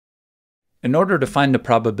In order to find a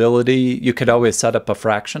probability, you could always set up a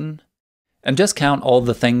fraction and just count all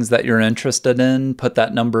the things that you're interested in, put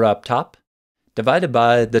that number up top, divided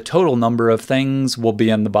by the total number of things will be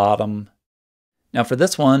in the bottom. Now for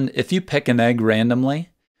this one, if you pick an egg randomly,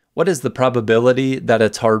 what is the probability that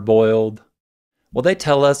it's hard-boiled? Well, they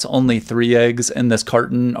tell us only 3 eggs in this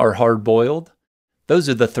carton are hard-boiled. Those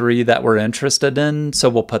are the 3 that we're interested in, so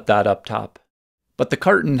we'll put that up top. But the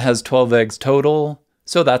carton has 12 eggs total,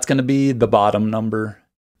 so that's going to be the bottom number.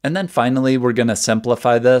 And then finally, we're going to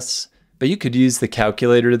simplify this, but you could use the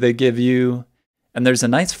calculator they give you, and there's a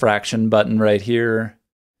nice fraction button right here.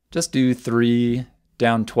 Just do 3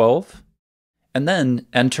 down 12, and then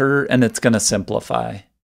enter, and it's going to simplify.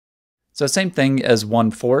 So same thing as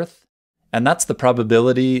 1/4, and that's the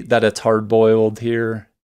probability that it's hard-boiled here.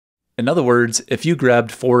 In other words, if you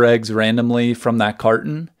grabbed 4 eggs randomly from that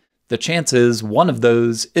carton, the chance is one of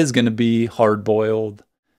those is going to be hard-boiled.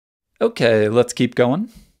 Okay, let's keep going.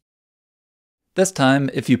 This time,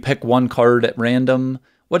 if you pick one card at random,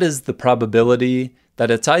 what is the probability that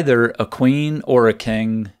it's either a queen or a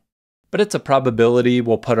king? But it's a probability,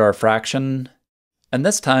 we'll put our fraction. And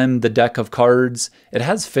this time, the deck of cards, it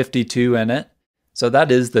has 52 in it, so that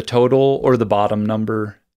is the total or the bottom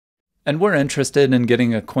number. And we're interested in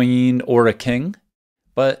getting a queen or a king,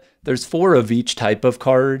 but there's 4 of each type of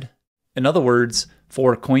card. In other words,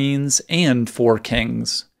 4 queens and 4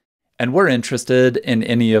 kings. And we're interested in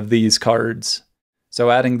any of these cards. So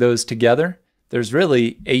adding those together, there's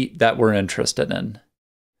really 8 that we're interested in.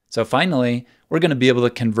 So finally, we're going to be able to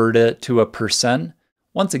convert it to a percent.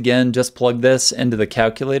 Once again, just plug this into the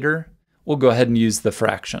calculator. We'll go ahead and use the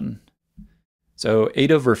fraction. So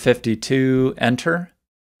 8/52, enter.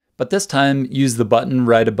 But this time, use the button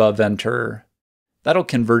right above enter. That'll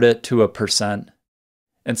convert it to a percent.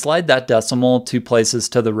 And slide that decimal 2 places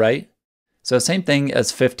to the right. So same thing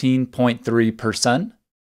as 15.3%.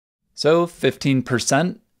 So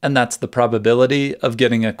 15%, and that's the probability of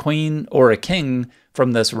getting a queen or a king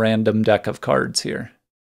from this random deck of cards here.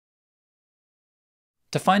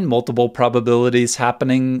 To find multiple probabilities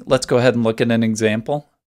happening, let's go ahead and look at an example.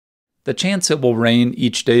 The chance it will rain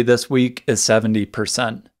each day this week is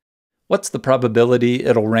 70%. What's the probability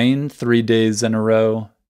it'll rain 3 days in a row?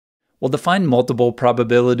 Well, to find multiple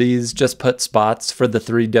probabilities, just put spots for the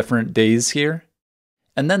 3 different days here.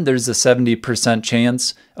 And then there's a 70%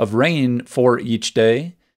 chance of rain for each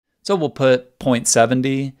day. So we'll put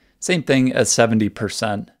 0.70, same thing as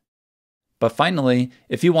 70%. But finally,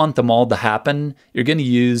 if you want them all to happen, you're going to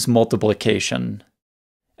use multiplication.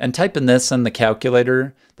 And typing this in the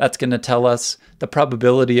calculator, that's going to tell us the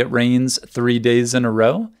probability it rains 3 days in a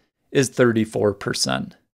row is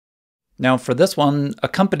 34%. Now for this one, a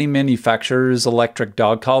company manufactures electric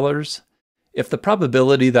dog collars. If the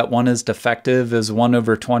probability that one is defective is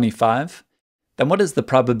 1/25, then what is the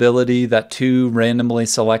probability that 2 randomly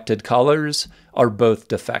selected collars are both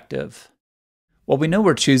defective? Well, we know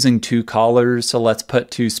we're choosing 2 collars, so let's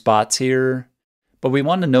put 2 spots here. But we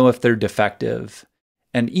want to know if they're defective.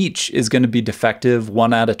 And each is going to be defective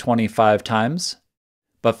 1/25 times.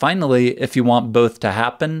 But finally, if you want both to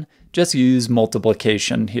happen, just use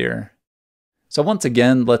multiplication here. So once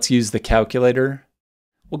again, let's use the calculator.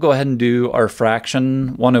 We'll go ahead and do our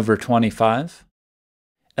fraction 1/25.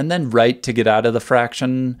 And then right to get out of the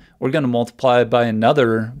fraction, we're going to multiply by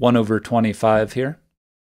another 1/25 here.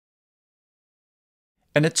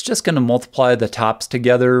 And it's just going to multiply the tops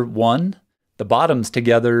together 1, the bottoms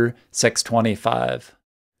together 625.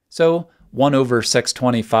 So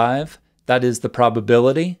 1/625, that is the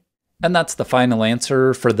probability, and that's the final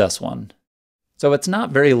answer for this one. So it's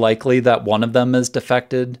not very likely that one of them is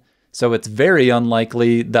defected, so it's very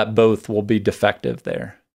unlikely that both will be defective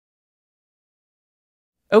there.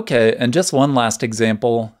 Okay, and just one last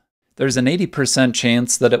example. There's an 80%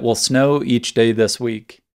 chance that it will snow each day this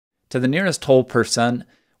week. To the nearest whole percent,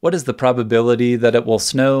 what is the probability that it will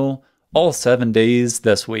snow all 7 days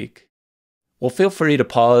this week? Well, feel free to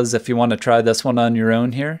pause if you want to try this one on your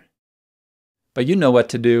own here. But you know what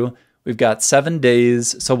to do. We've got 7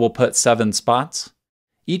 days, so we'll put 7 spots.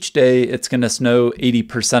 Each day, it's going to snow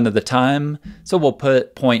 80% of the time, so we'll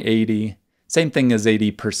put 0.80. Same thing as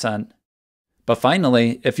 80%. But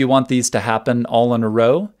finally, if you want these to happen all in a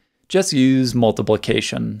row, just use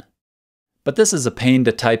multiplication. But this is a pain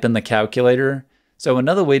to type in the calculator, so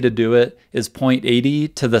another way to do it is 0.80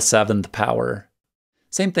 to the 7th power.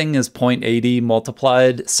 Same thing as 0.80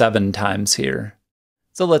 multiplied 7 times here.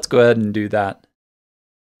 So let's go ahead and do that.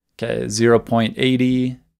 Okay,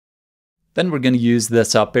 0.80. Then we're going to use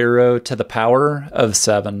this up arrow to the power of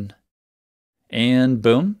 7. And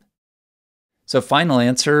boom. So final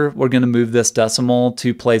answer, we're going to move this decimal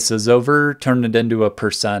 2 places over, turn it into a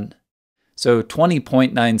percent. So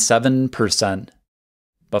 20.97%.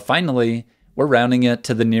 But finally, we're rounding it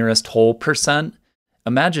to the nearest whole percent.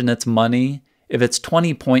 Imagine it's money. If it's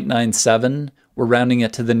 20.97, we're rounding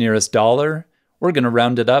it to the nearest dollar. We're going to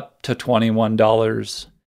round it up to $21.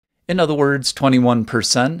 In other words,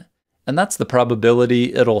 21%. And that's the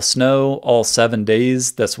probability it'll snow all 7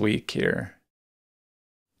 days this week here.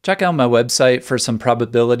 Check out my website for some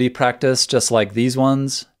probability practice just like these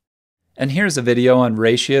ones. And here's a video on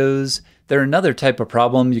ratios. They're another type of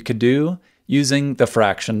problem you could do using the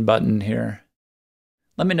fraction button here.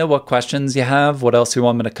 Let me know what questions you have, what else you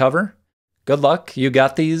want me to cover. Good luck, you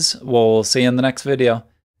got these. We'll see you in the next video.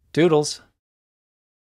 Toodles.